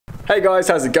Hey guys,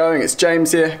 how's it going? It's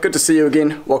James here. Good to see you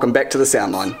again. Welcome back to the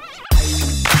Soundline.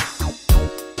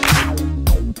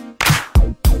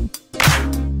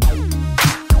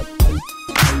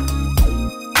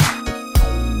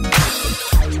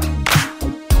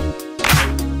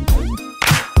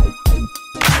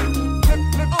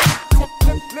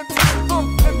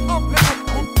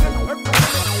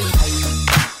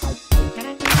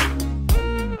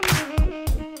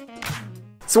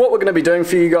 So what we're going to be doing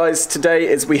for you guys today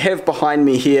is we have behind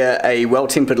me here a Well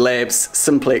Tempered Labs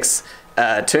Simplex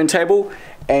turntable,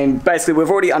 and basically we've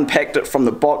already unpacked it from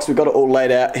the box. We've got it all laid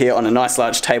out here on a nice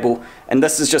large table, and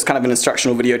this is just kind of an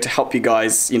instructional video to help you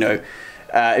guys, you know,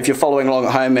 if you're following along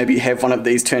at home, maybe you have one of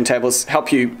these turntables,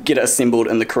 help you get it assembled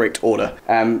in the correct order.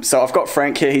 So I've got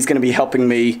Frank here. He's going to be helping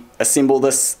me assemble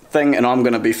this thing, and I'm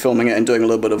going to be filming it and doing a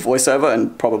little bit of voiceover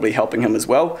and probably helping him as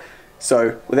well.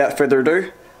 So without further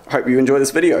ado, hope you enjoy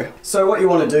this video. So what you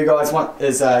want to do, guys,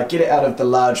 is get it out of the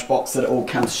large box that it all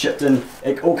comes shipped in.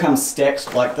 It all comes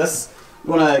stacked like this.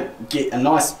 You want to get a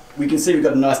nice, we can see we've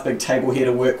got a nice big table here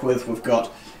to work with. We've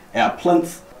got our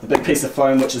plinth, the big piece of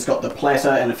foam which has got the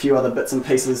platter and a few other bits and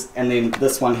pieces, and then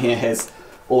this one here has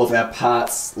all of our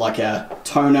parts like our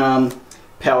tone arm,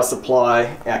 power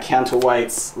supply, our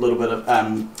counterweights, a little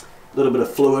bit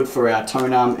of fluid for our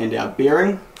tone arm and our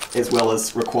bearing, as well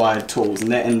as required tools,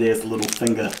 and there's the little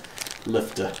finger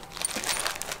lifter.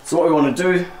 So what we want to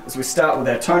do is we start with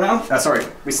our tone arm.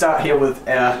 We start here with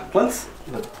our plinth.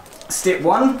 Step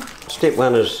one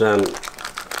is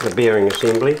the bearing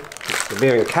assembly, the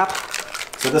bearing cup.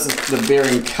 So this is the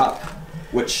bearing cup,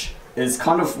 which is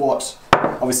kind of what,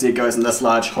 obviously it goes in this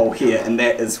large hole here, and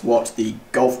that is what the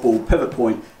golf ball pivot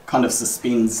point kind of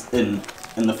suspends in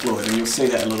the fluid, and you'll see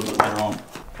that a little bit later on.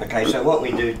 Okay, so what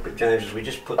we do, James, is we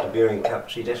just put the bearing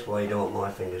cup, see that's why you don't want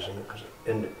my fingers in it, because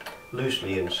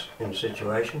loosely in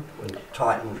situation, and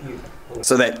tighten.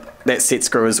 So that set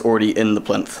screw is already in the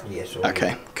plinth? Yes.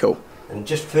 Okay, cool. And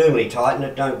just firmly tighten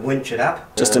it, don't winch it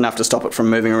up. Just enough to stop it from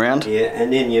moving around? Yeah,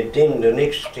 and then the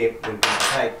next step would be to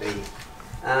take the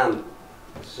arm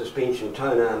suspension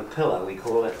tone arm pillar, we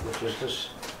call it, which is this.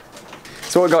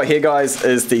 So what we've got here, guys,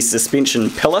 is the suspension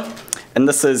pillar, and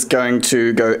this is going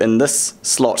to go in this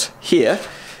slot here,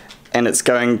 and it's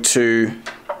going to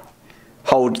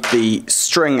hold the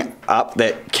string up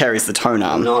that carries the tone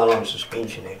arm. Nylon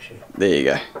suspension, actually. There you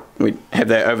go. We have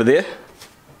that over there,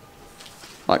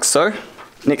 like so.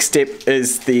 Next step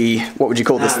is the, what would you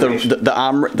call this?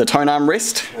 The tone arm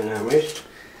rest. Tone arm rest,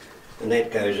 and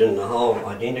that goes in the hole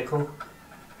identical.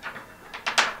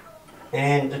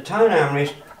 And the tone arm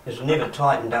rest is never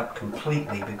tightened up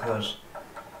completely because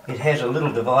it has a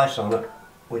little device on it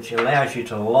which allows you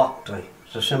to lock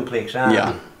the Simplex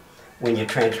arm when you're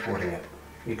transporting it.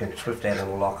 You can twist that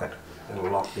and lock it. It'll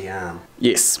lock the arm.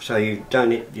 Yes. So you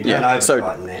don't over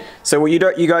tighten that. So you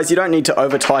don't need to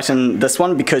over tighten this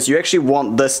one, because you actually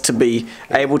want this to be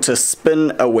able to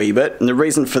spin a wee bit, and the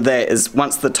reason for that is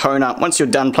once you're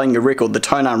done playing your record, the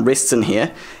tone arm rests in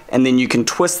here, and then you can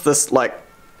twist this like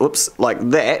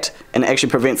that, and it actually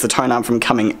prevents the tone arm from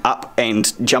coming up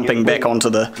and jumping back onto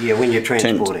the... Yeah, when you're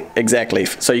transporting. Exactly.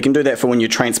 So you can do that for when you're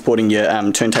transporting your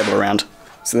turntable around.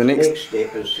 So the next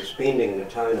step is suspending the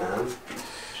tone arm.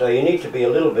 So you need to be a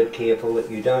little bit careful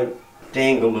that you don't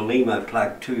dangle the limo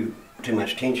plug too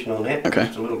much tension on that. Okay.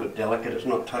 It's a little bit delicate. It's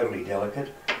not totally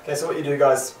delicate. Okay, so what you do,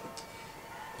 guys,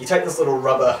 you take this little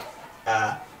rubber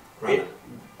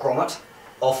grommet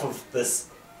off of this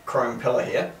chrome pillar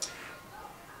here.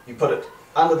 You put it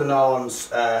under the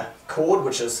nylon's cord,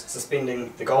 which is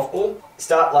suspending the golf ball.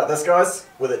 Start like this, guys,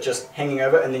 with it just hanging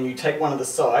over, and then you take one of the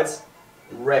sides,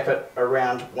 wrap it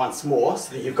around once more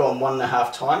so that you've gone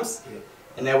 1.5 times. Yeah.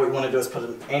 And now what we want to do is put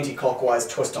an anti-clockwise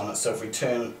twist on it. So if we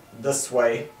turn this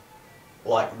way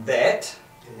like that,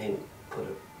 and then put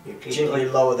it, gently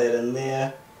lower that in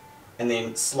there, and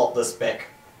then slot this back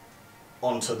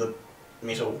onto the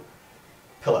metal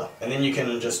pillar, and then you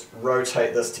can just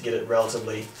rotate this to get it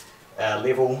relatively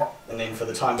level, and then for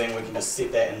the time being we can just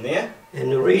set that in there.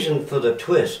 And the reason for the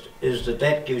twist is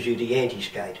that gives you the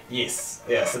anti-skate. Yes,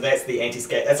 yeah, so that's the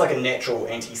anti-skate. That's like a natural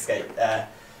anti-skate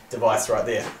device right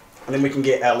there. And then we can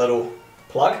get our little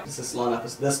plug. This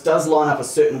does line up a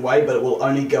certain way, but it will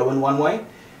only go in one way.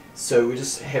 So we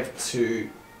just have to,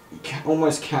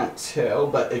 almost can't tell,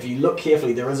 but if you look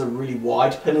carefully, there is a really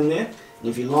wide pin in there. And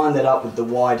if you line that up with the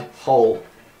wide hole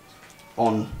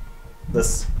on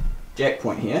this jack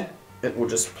point here, it will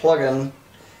just plug in.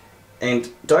 And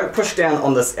don't push down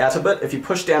on this outer bit. If you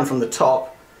push down from the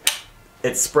top,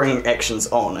 its spring action's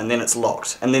on, and then it's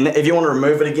locked. And then if you want to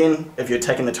remove it again, if you're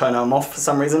taking the tone arm off for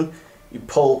some reason, you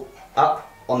pull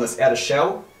up on this outer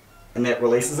shell, and that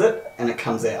releases it and it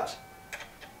comes out.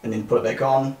 And then put it back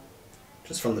on,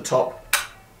 just from the top,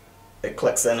 it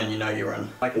clicks in and you know you're in.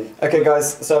 Okay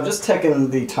guys, so I've just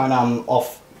taken the tone arm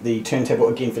off the turntable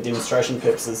again for demonstration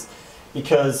purposes,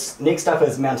 because next up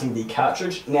is mounting the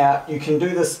cartridge. Now you can do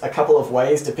this a couple of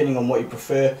ways depending on what you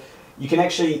prefer. You can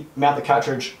actually mount the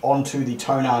cartridge onto the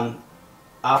tone arm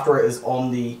after it is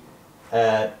on the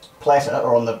platter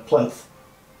or on the plinth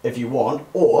if you want,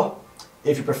 or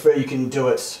if you prefer you can do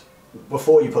it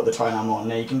before you put the tone arm on.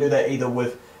 Now you can do that either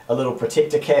with a little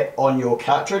protector cap on your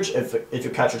cartridge if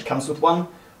your cartridge comes with one,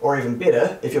 or even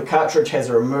better, if your cartridge has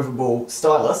a removable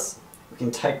stylus, we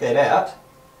can take that out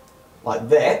like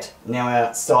that. Now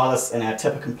our stylus and our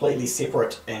tip are completely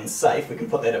separate and safe. We can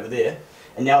put that over there,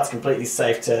 and now it's completely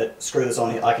safe to screw this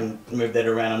on here. I can move that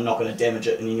around, I'm not going to damage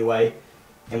it in any way,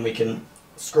 and we can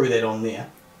screw that on there.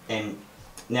 And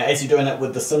now as you're doing it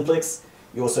with the Simplex,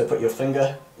 you also put your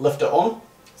finger lifter on,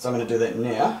 so I'm going to do that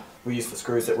now. We use the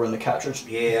screws that were in the cartridge.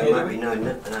 Yeah, it might be no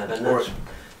nut, the nuts,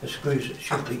 the screws that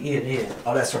should be here.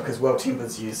 Oh, that's right, because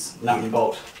well-tempers use nut and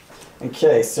bolt.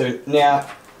 Okay, so now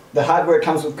the hardware it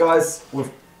comes with, guys,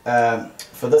 with,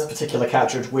 for this particular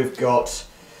cartridge, we've got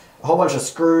a whole bunch of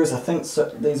screws. I think so,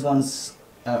 these ones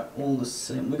are all the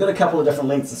same. We've got a couple of different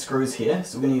lengths of screws here,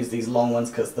 so we're going to use these long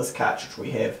ones because this cartridge we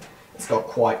have, it's got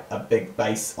quite a big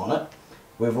base on it.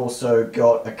 We've also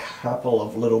got a couple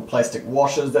of little plastic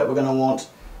washers that we're going to want.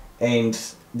 And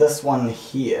this one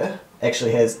here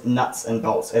actually has nuts and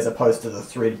bolts as opposed to the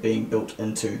thread being built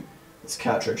into this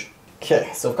cartridge.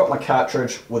 Okay, so I've got my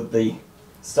cartridge with the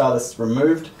stylus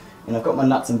removed and I've got my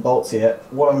nuts and bolts here.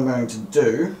 What I'm going to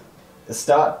do is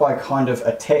start by kind of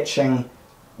attaching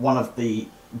one of the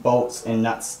bolts and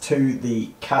nuts to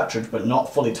the cartridge but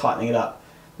not fully tightening it up,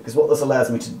 because what this allows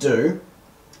me to do,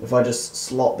 if I just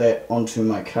slot that onto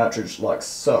my cartridge like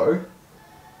so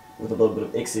with a little bit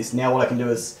of excess, now what I can do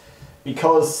is,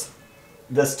 because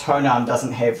this tone arm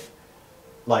doesn't have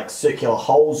like circular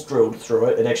holes drilled through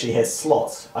it, it actually has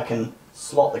slots. I can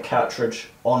slot the cartridge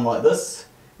on like this,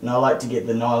 and I like to get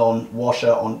the nylon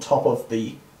washer on top of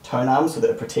the tone arm so that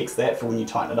it protects that for when you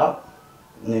tighten it up.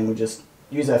 And then we just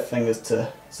use our fingers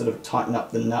to sort of tighten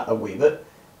up the nut a wee bit,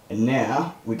 and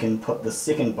now we can put the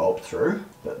second bolt through.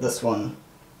 But this one,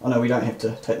 oh no, we don't have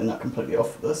to take the nut completely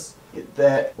off for this. Get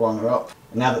that, line her up.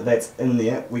 Now that that's in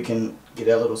there, we can get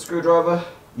our little screwdriver.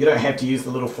 You don't have to use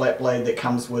the little flat blade that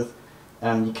comes with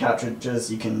your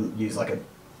cartridges. You can use like a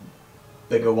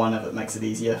bigger one if it makes it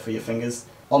easier for your fingers.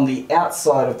 On the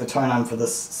outside of the tone arm for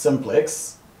this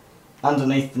Simplex,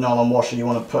 underneath the nylon washer, you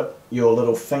want to put your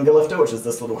little finger lifter, which is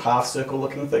this little half circle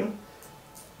looking thing.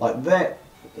 Like that.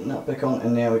 Get the nut back on,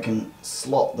 and now we can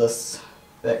slot this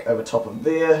back over top of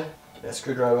there. Get our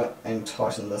screwdriver and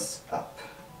tighten this up.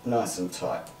 Nice and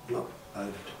tight. Not over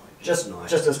tight. Just nice.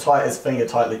 Just as tight as finger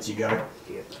tight lets you go.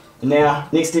 Yeah. Now,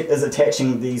 next step is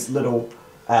attaching these little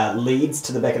leads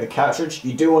to the back of the cartridge.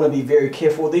 You do want to be very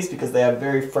careful with these because they are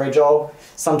very fragile.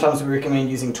 Sometimes we recommend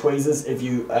using tweezers if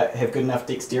you have good enough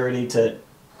dexterity to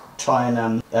try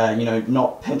and you know,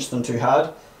 not pinch them too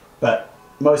hard. But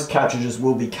most cartridges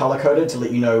will be color coded to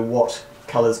let you know what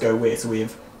colors go where. So we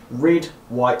have red,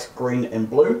 white, green, and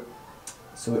blue.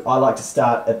 So I like to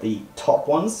start at the top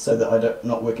ones so that I'm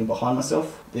not working behind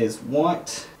myself. There's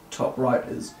white, top right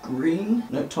is green,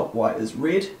 no, top white is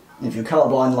red. And if you're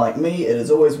colorblind like me, it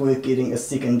is always worth getting a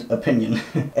second opinion.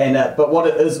 And but what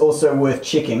it is also worth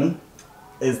checking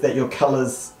is that your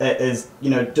colors is, you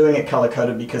know, doing it color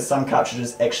coded, because some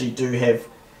cartridges actually do have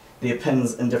their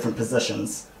pins in different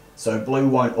positions. So blue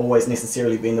won't always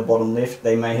necessarily be in the bottom left.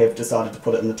 They may have decided to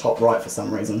put it in the top right for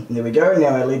some reason. And there we go. Now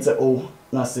our leads are all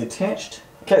nicely attached.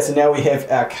 Okay, so now we have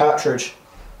our cartridge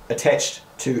attached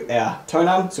to our tone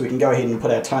arm, so we can go ahead and put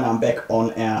our tone arm back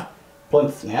on our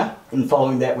plinth now. And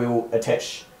following that, we will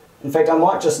attach, in fact I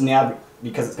might just now,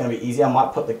 because it's going to be easier, I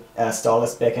might put the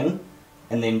stylus back in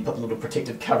and then put a little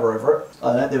protective cover over it.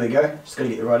 Like that, there we go, just got to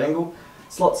get the right angle.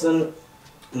 Slots in,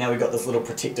 now we've got this little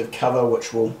protective cover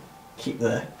which will keep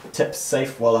the tips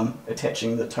safe while I'm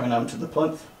attaching the tone arm to the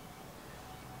plinth.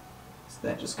 So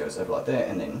that just goes over like that,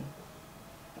 and then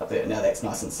up there. Now that's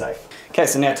nice and safe. Okay,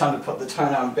 so now time to put the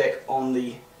tone arm back on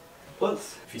the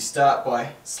plinth. If you start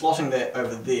by slotting that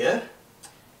over there,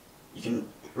 you can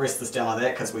rest this down like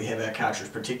that because we have our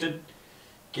cartridge protected.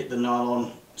 Get the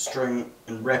nylon string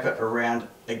and wrap it around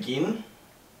again.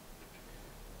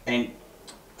 And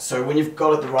so when you've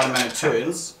got it the right amount of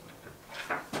turns,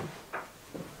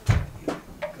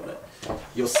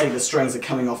 you'll see the strings are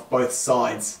coming off both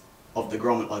sides of the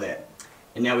grommet like that.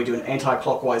 And now we do an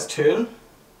anti-clockwise turn,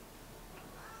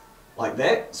 like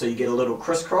that, so you get a little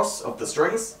crisscross of the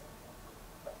strings.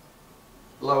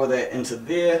 lower that into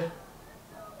there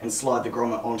and slide the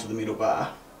grommet onto the metal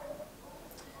bar.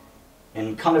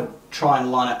 And kind of try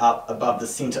and line it up above the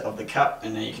centre of the cup,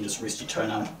 and now you can just rest your tone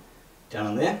arm down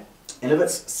on there. And if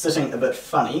it's sitting a bit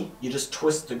funny, you just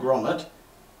twist the grommet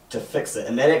to fix it,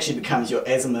 and that actually becomes your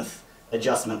azimuth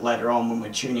adjustment later on when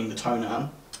we're tuning the tone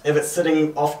arm. If it's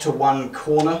sitting off to one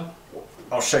corner,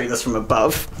 I'll show you this from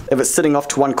above. If it's sitting off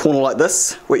to one corner like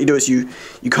this, what you do is you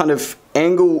kind of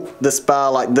angle this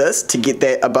bar like this to get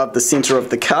that above the centre of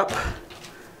the cup.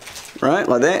 Right,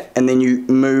 like that, and then you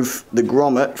move the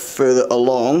grommet further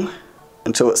along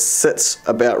until it sits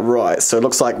about right. So it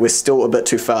looks like we're still a bit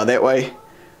too far that way.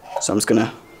 So I'm just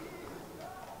gonna,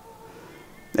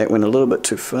 that went a little bit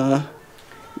too far.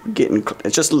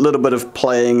 It's just a little bit of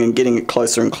playing and getting it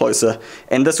closer and closer.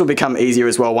 And this will become easier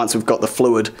as well once we've got the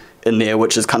fluid in there,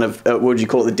 which is kind of, what would you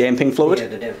call it, the damping fluid?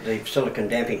 Yeah, the silicone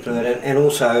damping fluid. And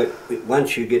also,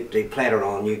 once you get the platter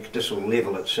on, this will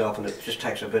level itself, and it just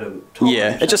takes a bit of time.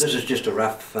 Yeah, so this is just a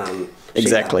rough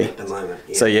exactly at the moment.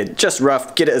 Yeah. So yeah, just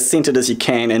rough, get it as centered as you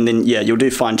can, and then yeah, you'll do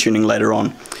fine tuning later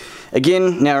on.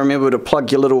 Again, now remember to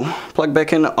plug your little plug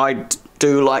back in. I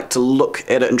do like to look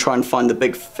at it and try and find the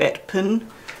big fat pin,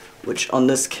 which on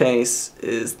this case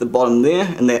is the bottom there,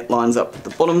 and that lines up with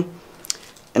the bottom.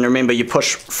 And remember, you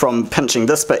push from pinching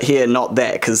this bit here, not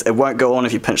that, because it won't go on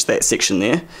if you pinch that section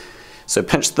there. So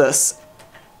pinch this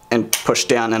and push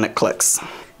down and it clicks.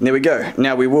 And there we go.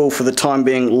 Now we will, for the time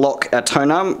being, lock our tone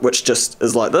arm, which just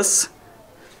is like this.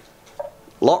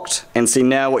 Locked. And see,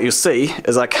 now what you'll see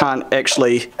is I can't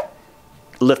actually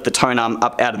lift the tone arm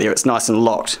up out of there. It's nice and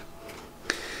locked.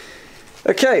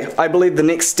 Okay, I believe the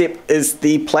next step is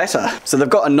the platter. So they've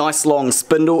got a nice long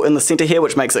spindle in the center here,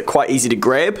 which makes it quite easy to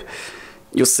grab.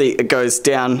 You'll see it goes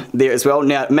down there as well.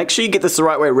 Now make sure you get this the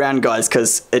right way around, guys,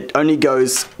 because it only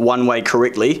goes one way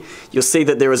correctly. You'll see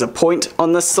that there is a point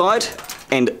on this side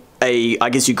and I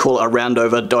guess you call it a round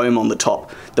over dome on the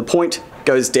top. The point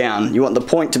goes down. You want the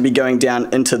point to be going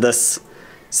down into this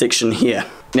section here.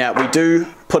 Now we do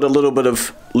put a little bit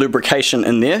of lubrication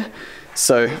in there.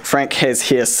 So Frank has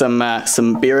here some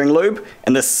bearing lube,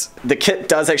 and the kit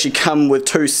does actually come with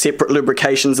two separate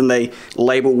lubrications, and they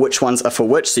label which ones are for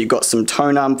which. So you've got some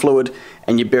tone arm fluid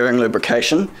and your bearing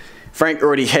lubrication. Frank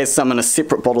already has some in a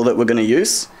separate bottle that we're going to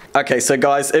use. Okay, so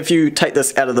guys, if you take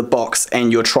this out of the box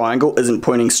and your triangle isn't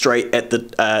pointing straight at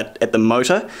the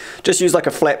motor, just use like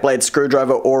a flat blade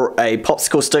screwdriver or a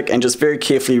popsicle stick and just very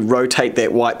carefully rotate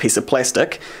that white piece of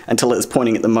plastic until it's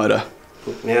pointing at the motor.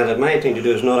 Now the main thing to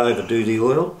do is not overdo the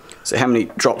oil. So how many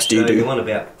drops do you do? You want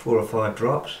about 4 or 5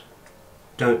 drops.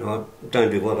 Don't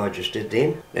do what I just did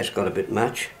then. That's got a bit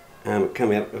much.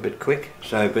 Come out a bit quick.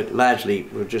 But largely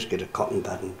we'll just get a cotton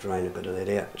bud and drain a bit of that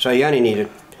out. So you only need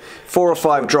 4 or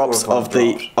 5 drops of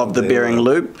the bearing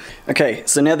lube. Okay,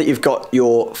 so now that you've got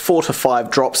your 4 to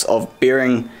 5 drops of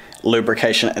bearing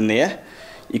lubrication in there,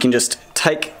 you can just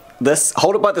take this,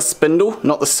 hold it by the spindle,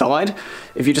 not the side.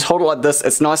 If you just hold it like this,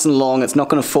 it's nice and long, it's not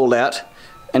going to fall out.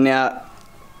 And now,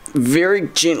 very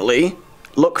gently,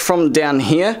 look from down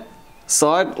here,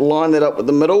 side, line that up with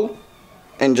the middle,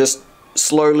 and just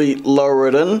slowly lower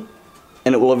it in,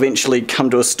 and it will eventually come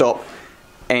to a stop,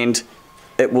 and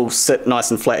it will sit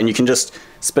nice and flat, and you can just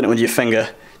spin it with your finger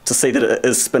to see that it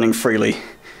is spinning freely.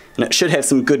 And it should have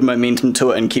some good momentum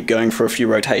to it and keep going for a few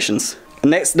rotations.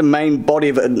 And that's the main body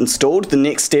of it installed. The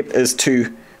next step is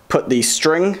to put the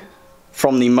string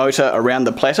from the motor around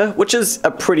the platter, which is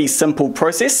a pretty simple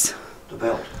process. The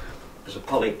belt. It's a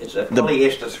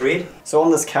polyester thread. So on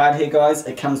this card here, guys,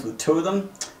 it comes with 2 of them.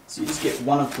 So you just get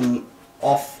one of them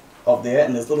off of there,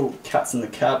 and there's little cuts in the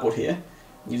cardboard here.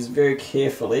 You just very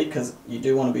carefully, because you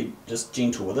do want to be just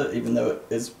gentle with it, even though it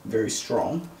is very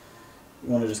strong.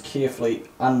 You want to just carefully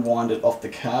unwind it off the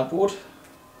cardboard.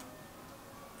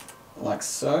 Like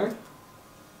so.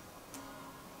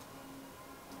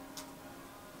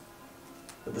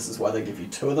 But this is why they give you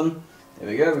 2 of them. There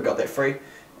we go, we've got that free.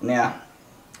 Now,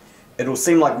 it'll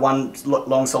seem like one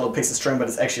long solid piece of string, but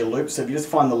it's actually a loop. So if you just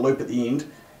find the loop at the end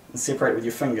and separate it with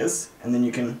your fingers, and then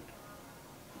you can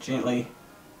gently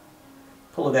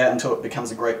pull it out until it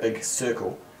becomes a great big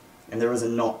circle, and there is a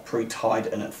knot pre-tied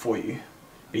in it for you.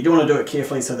 But you do want to do it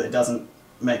carefully so that it doesn't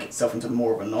make itself into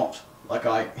more of a knot, like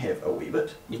I have a wee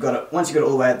bit. You've got it, once you've got it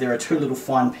all the way out, there are 2 little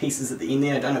fine pieces at the end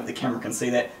there. I don't know if the camera can see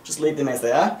that. Just leave them as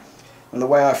they are. And the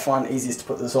way I find easiest to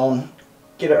put this on,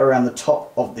 get it around the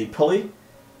top of the pulley,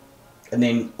 and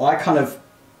then I kind of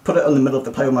put it in the middle of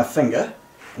the pulley with my finger,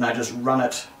 and I just run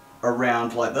it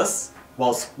around like this,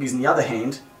 whilst using the other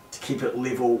hand to keep it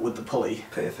level with the pulley.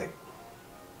 Perfect.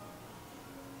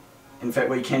 In fact,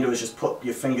 what you can do is just put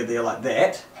your finger there like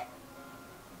that,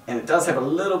 and it does have a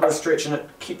little bit of stretch in it.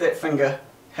 Keep that finger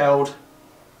held,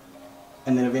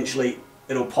 and then eventually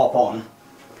it'll pop on.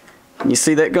 Can you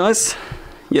see that, guys?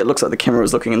 Yeah, it looks like the camera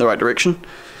is looking in the right direction.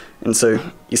 And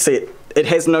so you see it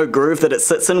has no groove that it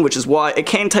sits in, which is why it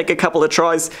can take a couple of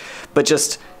tries, but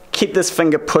just keep this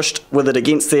finger pushed with it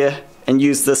against there and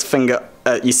use this finger,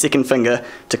 your second finger,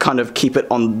 to kind of keep it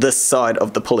on this side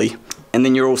of the pulley. And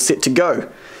then you're all set to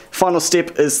go. Final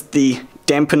step is the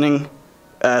dampening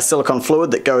silicone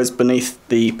fluid that goes beneath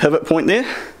the pivot point there.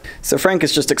 So Frank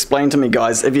has just explained to me,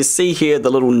 guys, if you see here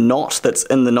the little knot that's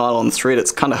in the nylon thread,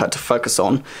 it's kind of hard to focus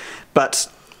on,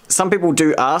 but some people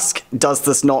do ask, does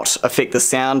this knot affect the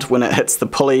sound when it hits the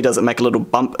pulley? Does it make a little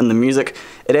bump in the music?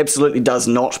 It absolutely does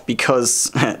not,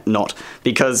 because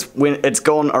because when it's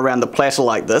gone around the platter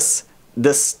like this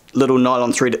little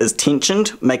nylon thread is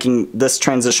tensioned, making this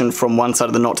transition from one side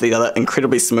of the knot to the other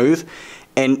incredibly smooth.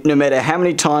 And no matter how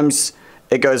many times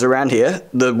it goes around here,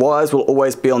 the wires will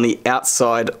always be on the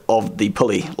outside of the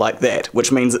pulley like that,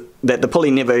 which means that the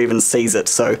pulley never even sees it,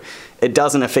 so it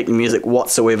doesn't affect the music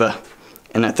whatsoever.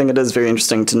 And I think it is very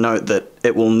interesting to note that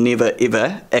it will never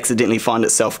ever accidentally find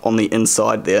itself on the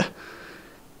inside there.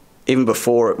 Even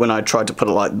before, when I tried to put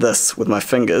it like this with my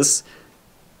fingers,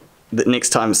 the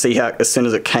next time, see how as soon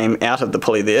as it came out of the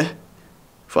pulley there,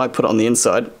 if I put it on the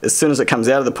inside, as soon as it comes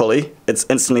out of the pulley, it's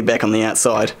instantly back on the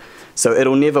outside. So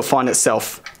it'll never find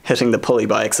itself hitting the pulley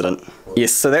by accident.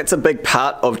 Yes, so that's a big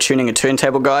part of tuning a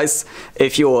turntable, guys.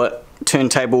 If your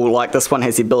turntable like this one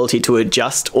has the ability to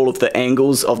adjust all of the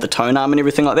angles of the tone arm and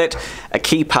everything like that, a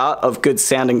key part of good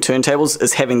sounding turntables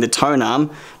is having the tone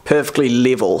arm perfectly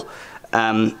level.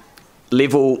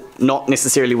 Level not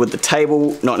necessarily with the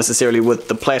table, not necessarily with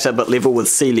the platter, but level with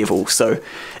sea level. So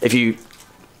if you,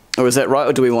 or is that right,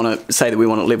 or do we want to say that we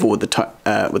want it level with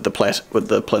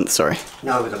the plinth, sorry?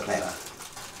 No, with the platter.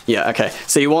 Yeah, okay.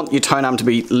 So you want your tone arm to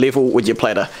be level with your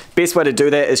platter. Best way to do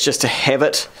that is just to have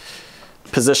it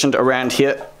positioned around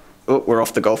here. Oh, we're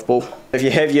off the golf ball. If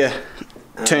you have your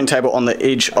turntable on the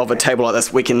edge of a table like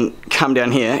this, we can come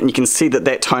down here and you can see that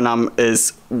that tone arm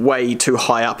is way too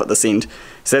high up at this end.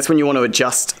 So that's when you want to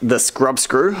adjust this grub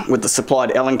screw with the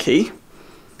supplied Allen key.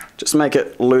 Just make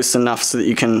it loose enough so that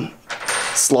you can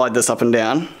slide this up and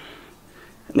down,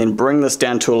 and then bring this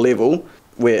down to a level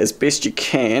where, as best you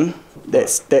can,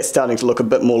 that's starting to look a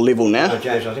bit more level now.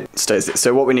 James, I think. Stays there.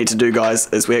 So what we need to do,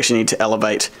 guys, is we actually need to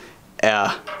elevate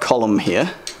our column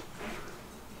here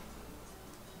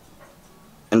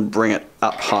and bring it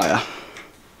up higher.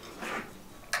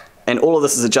 And all of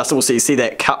this is adjustable, so you see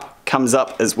that cup comes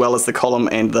up as well as the column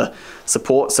and the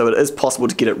support, so it is possible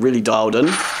to get it really dialed in.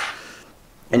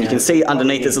 And you can see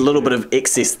underneath there's a little bit of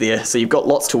excess there, so you've got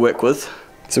lots to work with.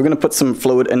 So we're going to put some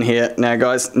fluid in here now,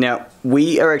 guys. Now,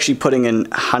 we are actually putting in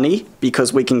honey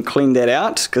because we can clean that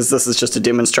out, because this is just a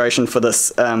demonstration for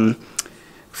this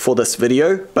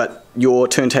video, but your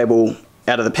turntable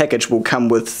out of the package will come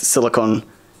with silicone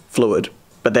fluid,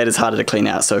 but that is harder to clean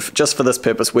out. So just for this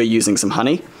purpose, we're using some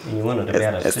honey. And you want it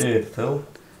about a third full?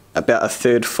 About a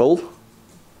third full.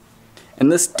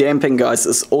 And this damping, guys,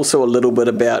 is also a little bit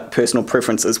about personal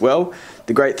preference as well.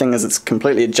 The great thing is it's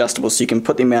completely adjustable, so you can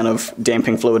put the amount of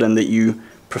damping fluid in that you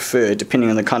prefer,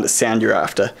 depending on the kind of sound you're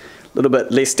after. A little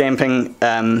bit less damping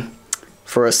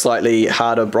for a slightly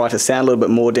harder, brighter sound, a little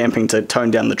bit more damping to tone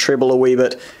down the treble a wee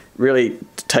bit. Really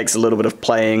takes a little bit of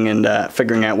playing and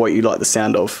figuring out what you like the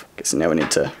sound of. Okay, so now we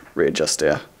need to readjust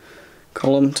our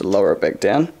column to lower it back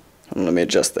down. And let me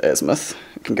adjust the azimuth.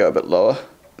 It can go a bit lower.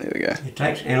 There we go. It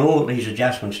takes, and all these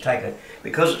adjustments take it,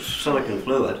 because it's silicon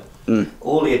fluid,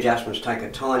 all the adjustments take a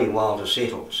tiny while to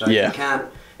settle. So you can't,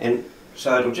 and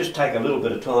so it'll just take a little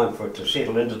bit of time for it to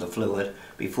settle into the fluid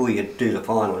before you do the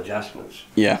final adjustments.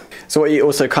 Yeah. So what you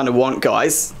also kind of want,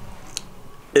 guys,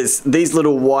 is these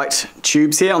little white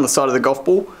tubes here on the side of the golf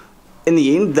ball. In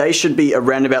the end, they should be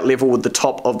around about level with the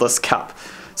top of this cup.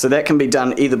 So that can be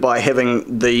done either by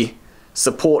having the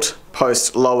support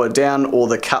post lower down or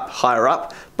the cup higher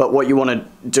up, but what you want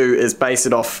to do is base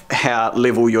it off how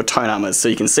level your tone arm is. So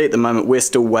you can see at the moment we're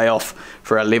still way off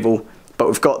for our level, but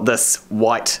we've got this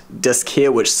white disc here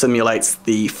which simulates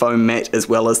the foam mat as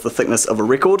well as the thickness of a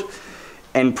record,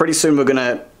 and pretty soon we're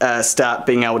going to start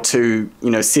being able to,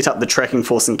 you know, set up the tracking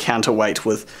force and counterweight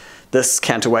with this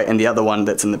counterweight and the other one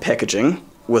that's in the packaging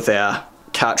with our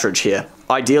cartridge here.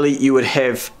 Ideally you would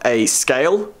have a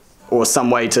scale or some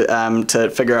way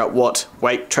to figure out what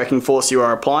weight tracking force you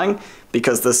are applying,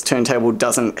 because this turntable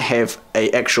doesn't have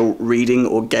a actual reading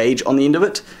or gauge on the end of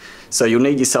it. So you'll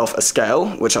need yourself a scale,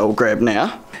 which I'll grab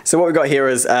now. So what we've got here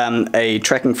is a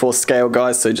tracking force scale,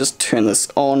 guys. So just turn this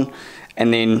on,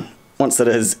 and then once it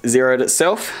has zeroed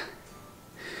itself,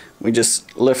 we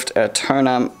just lift our tone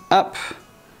arm up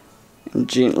and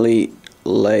gently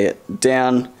lay it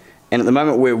down. And at the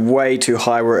moment we're way too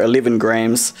high, we're at 11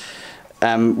 grams.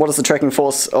 What is the tracking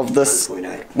force of this?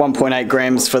 1.8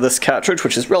 grams for this cartridge,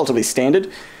 which is relatively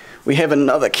standard. We have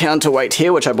another counterweight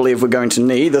here, which I believe we're going to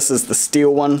need. This is the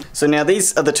steel one. So now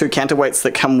these are the two counterweights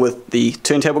that come with the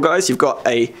turntable, guys. You've got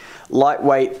a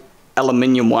lightweight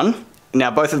aluminium one. Now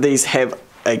both of these have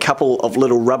a couple of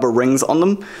little rubber rings on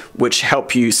them, which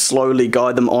help you slowly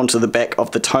guide them onto the back of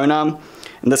the tone arm.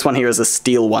 And this one here is a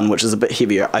steel one, which is a bit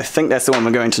heavier. I think that's the one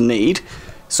we're going to need.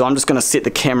 So I'm just going to set the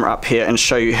camera up here and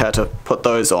show you how to put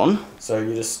those on. So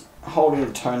you just hold your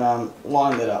tone arm,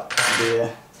 line that up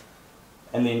there,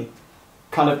 and then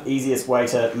kind of easiest way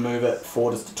to move it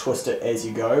forward is to twist it as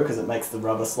you go, because it makes the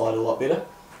rubber slide a lot better.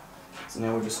 So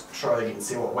now we'll just try again and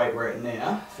see what weight we're at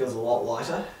now. Feels a lot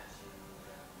lighter.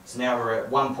 So now we're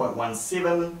at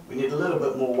 1.17. We need a little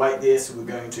bit more weight there, so we're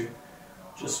going to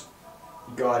just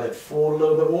guide it forward a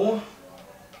little bit more.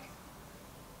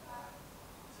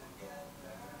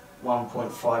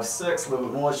 1.56, a little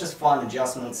bit more. It's just fine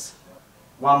adjustments.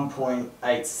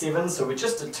 1.87, so we're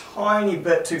just a tiny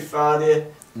bit too far there.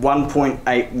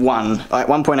 1.81,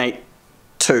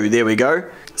 1.82, there we go.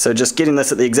 So just getting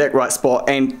this at the exact right spot,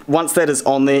 and once that is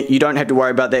on there, you don't have to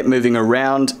worry about that moving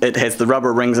around. It has the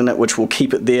rubber rings in it which will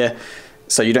keep it there,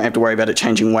 so you don't have to worry about it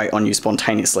changing weight on you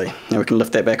spontaneously. Now we can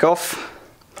lift that back off.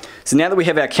 So now that we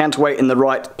have our counterweight in the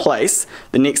right place,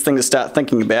 the next thing to start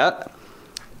thinking about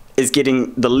is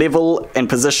getting the level and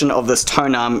position of this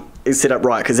tone arm is set up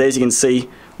right, because as you can see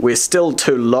we're still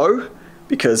too low,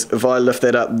 because if I lift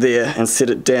that up there and set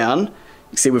it down, you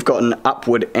can see we've got an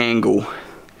upward angle.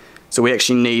 So we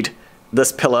actually need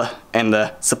this pillar and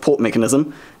the support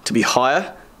mechanism to be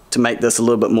higher to make this a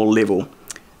little bit more level.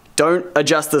 Don't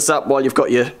adjust this up while you've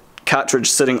got your cartridge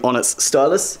sitting on its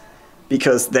stylus,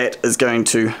 because that is going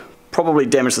to probably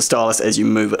damage the stylus as you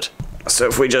move it. So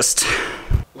if we just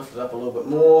lift it up a little bit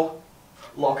more,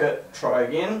 lock it, try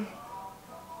again.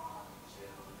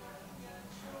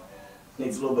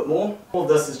 Needs a little bit more. All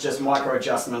this is just micro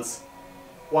adjustments,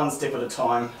 one step at a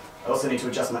time. I also need to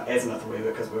adjust my azimuth a wee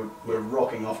bit because we're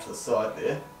rocking off to the side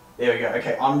there. There we go.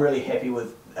 Okay, I'm really happy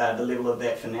with the level of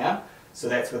that for now. So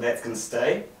that's where that's going to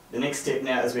stay. The next step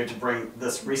now is we have to bring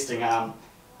this resting arm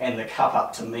and the cup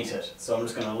up to meet it. So I'm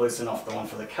just going to loosen off the one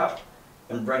for the cup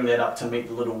and bring that up to meet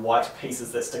the little white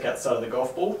pieces that stick outside of the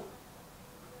golf ball.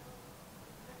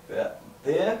 About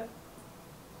there.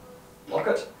 Lock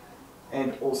it.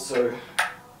 And also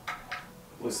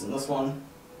loosen this one.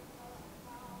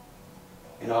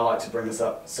 And I like to bring this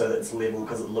up so that it's level,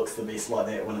 because it looks the best like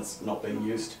that when it's not being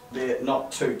used. They're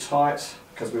not too tight,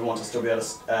 because we want to still be able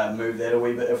to move that a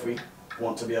wee bit if we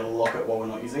want to be able to lock it while we're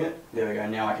not using it. There we go,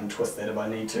 now I can twist that if I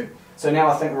need to. So now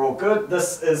I think we're all good.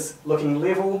 This is looking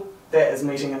level, that is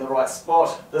meeting in the right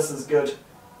spot, this is good.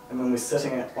 And when we're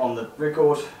sitting it on the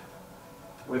record,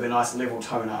 we have a nice level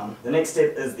tone arm. The next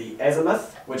step is the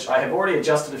azimuth, which I have already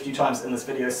adjusted a few times in this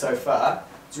video so far.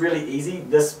 It's really easy.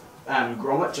 This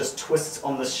grommet just twists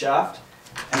on this shaft,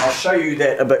 and I'll show you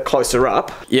that a bit closer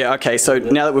up. Yeah, okay, so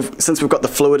now that since we've got the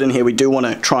fluid in here, we do want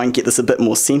to try and get this a bit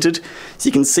more centered. So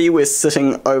you can see we're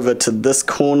sitting over to this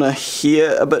corner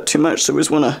here a bit too much, so we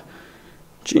just want to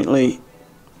gently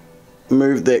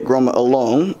move that grommet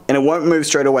along, and it won't move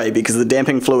straight away because the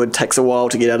damping fluid takes a while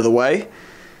to get out of the way.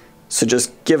 So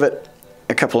just give it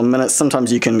a couple of minutes.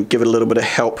 Sometimes you can give it a little bit of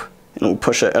help and it'll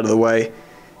push it out of the way.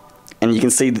 And you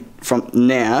can see from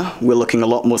now we're looking a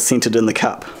lot more centered in the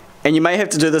cup. And you may have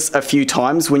to do this a few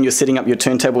times when you're setting up your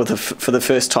turntable for the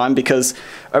first time, because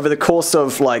over the course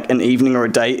of like an evening or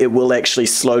a day, it will actually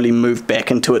slowly move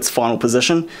back into its final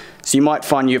position. So you might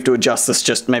find you have to adjust this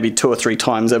just maybe 2 or 3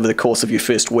 times over the course of your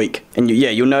first week. And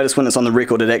you'll notice when it's on the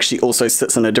record, it actually also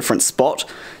sits in a different spot.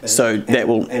 And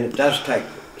it does take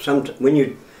when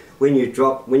you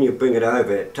bring it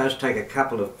over, it does take a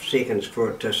couple of seconds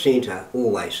for it to centre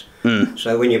always.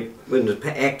 So when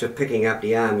the act of picking up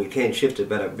the arm, you can shift it,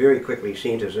 but it very quickly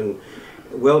centres. And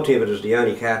Well Tempered is the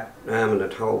only arm in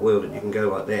the whole world that you can go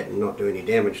like that and not do any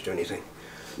damage to anything.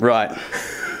 Right.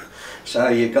 So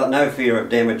you've got no fear of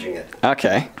damaging it.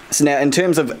 Okay. So now in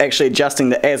terms of actually adjusting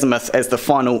the azimuth as the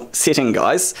final setting,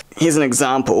 guys, here's an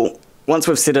example. Once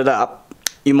we've set it up,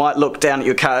 you might look down at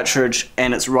your cartridge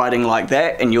and it's writing like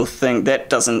that, and you'll think that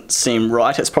doesn't seem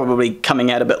right. It's probably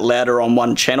coming out a bit louder on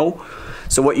one channel.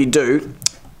 So what you do,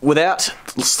 without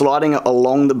sliding it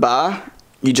along the bar,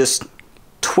 you just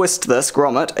twist this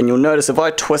grommet, and you'll notice if I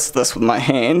twist this with my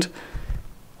hand,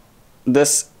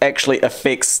 this actually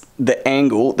affects the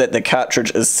angle that the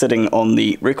cartridge is sitting on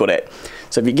the record at.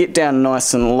 So if you get down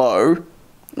nice and low,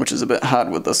 which is a bit hard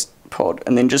with this pod,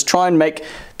 and then just try and make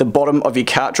the bottom of your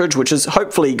cartridge, which is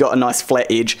hopefully got a nice flat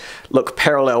edge, look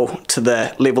parallel to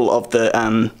the level of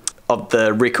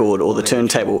the record or the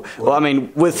turntable. Well, I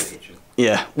mean, with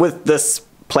this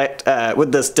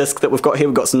with this disc that we've got here,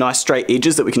 we've got some nice straight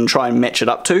edges that we can try and match it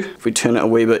up to. If we turn it a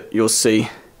wee bit, you'll see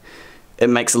it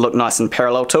makes it look nice and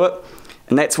parallel to it.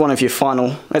 And that's one of your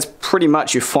final, that's pretty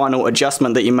much your final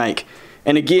adjustment that you make.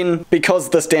 And again,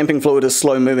 because this damping fluid is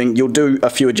slow moving, you'll do a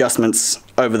few adjustments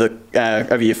over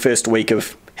your first week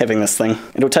of having this thing.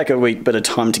 It'll take a wee bit of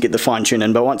time to get the fine tune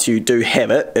in, but once you do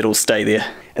have it, it'll stay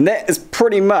there. And that is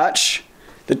pretty much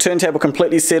the turntable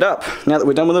completely set up. Now that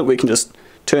we're done with it, we can just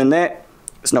turn that.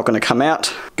 It's not going to come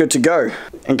out. Good to go.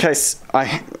 In case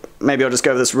maybe I'll just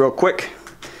go over this real quick.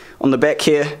 On the back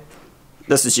here,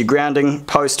 this is your grounding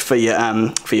post for your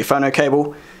phono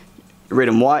cable, red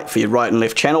and white for your right and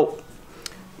left channel.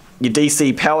 Your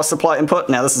DC power supply input.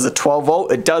 Now this is a 12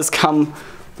 volt. It does come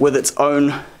with its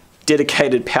own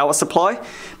dedicated power supply,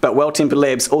 but Well Tempered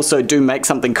Labs also do make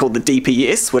something called the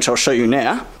DPS, which I'll show you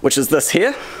now, which is this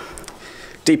here.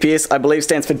 DPS, I believe,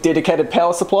 stands for dedicated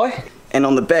power supply. And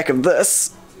on the back of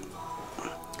this,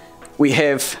 we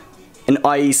have an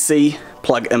IEC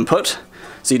plug input,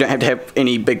 so you don't have to have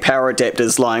any big power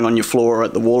adapters lying on your floor or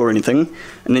at the wall or anything.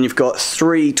 And then you've got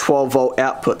three 12 volt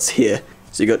outputs here.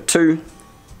 So you've got two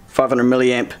 500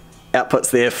 milliamp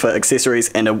outputs there for accessories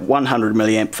and a 100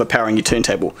 milliamp for powering your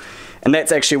turntable. And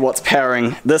that's actually what's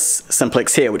powering this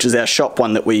Simplex here, which is our shop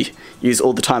one that we use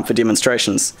all the time for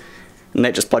demonstrations. And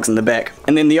that just plugs in the back.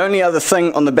 And then the only other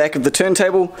thing on the back of the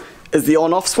turntable is the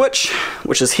on-off switch,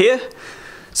 which is here.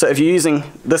 So if you're using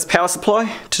this power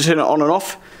supply to turn it on and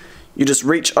off, you just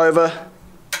reach over,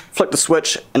 flick the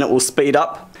switch, and it will speed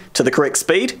up to the correct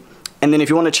speed. And then if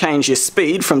you want to change your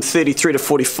speed from 33 to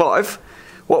 45,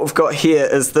 what we've got here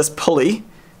is this pulley,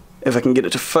 if I can get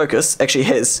it to focus, actually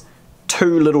has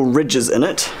two little ridges in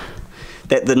it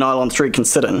that the nylon thread can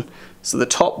sit in. So the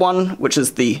top one, which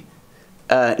is the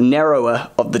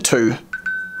narrower of the two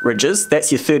ridges,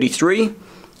 that's your 33,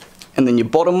 and then your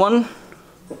bottom one,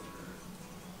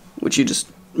 which you just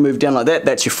move down like that,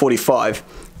 that's your 45,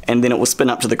 and then it will spin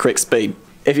up to the correct speed.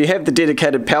 If you have the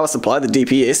dedicated power supply, the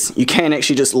DPS, you can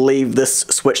actually just leave this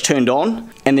switch turned on,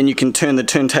 and then you can turn the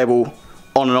turntable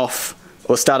on and off,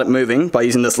 or start it moving by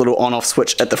using this little on-off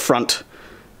switch at the front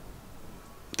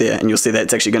there, and you'll see that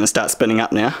it's actually going to start spinning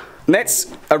up now. And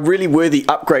that's a really worthy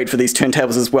upgrade for these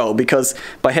turntables as well, because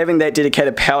by having that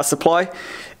dedicated power supply,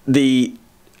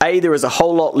 there is a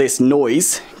whole lot less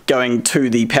noise going to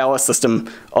the power system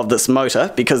of this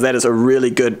motor, because that is a really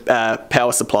good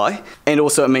power supply, and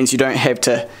also it means you don't have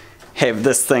to have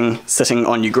this thing sitting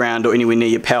on your ground or anywhere near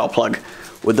your power plug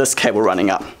with this cable running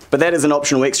up. But that is an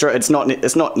optional extra, it's not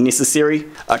necessary.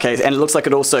 Okay, and it looks like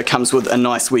it also comes with a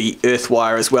nice wee earth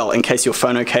wire as well, in case your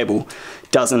phono cable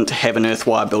doesn't have an earth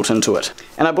wire built into it.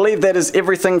 And I believe that is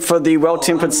everything for the Well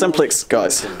Tempered Simplex,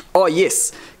 guys. Oh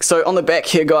yes, so on the back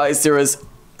here, guys, there is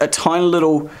a tiny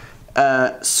little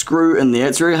screw in there.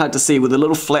 It's very hard to see. With a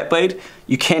little flat blade,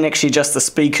 you can actually adjust the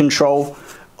speed control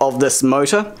of this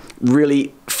motor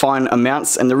really fine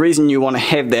amounts, and the reason you want to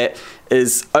have that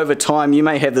is over time, you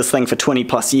may have this thing for 20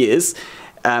 plus years,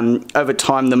 over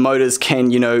time the motors can,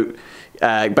 you know,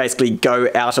 basically go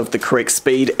out of the correct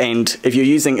speed, and if you're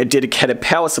using a dedicated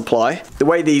power supply, the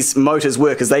way these motors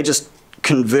work is they just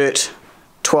convert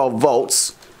 12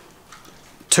 volts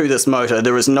to this motor.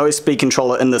 There is no speed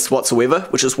controller in this whatsoever,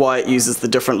 which is why it uses the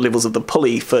different levels of the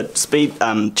pulley for speed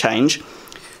change.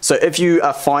 So if you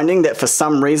are finding that for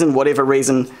some reason, whatever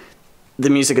reason, the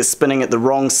music is spinning at the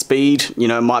wrong speed, you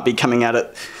know, it might be coming out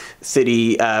at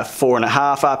 34.5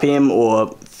 RPM or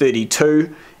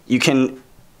 32, you can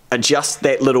adjust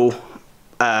that little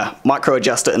micro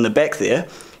adjuster in the back there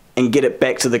and get it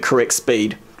back to the correct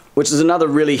speed, which is another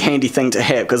really handy thing to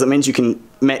have, because it means you can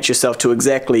match yourself to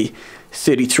exactly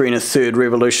 33 1/3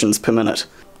 revolutions per minute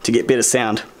to get better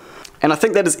sound. And I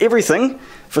think that is everything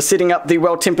for setting up the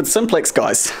Well Tempered Simplex,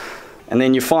 guys. And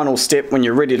then your final step when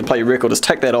you're ready to play your record is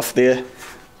take that off there,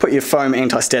 put your foam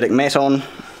anti-static mat on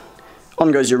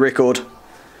goes your record,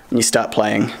 and you start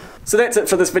playing. So that's it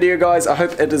for this video, guys. I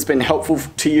hope it has been helpful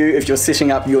to you if you're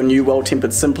setting up your new Well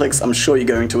Tempered Simplex. I'm sure you're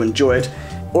going to enjoy it.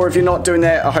 Or if you're not doing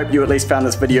that, I hope you at least found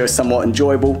this video somewhat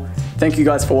enjoyable. Thank you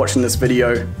guys for watching this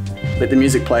video. Let the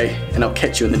music play, and I'll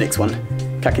catch you in the next one.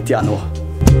 Ka kite anō.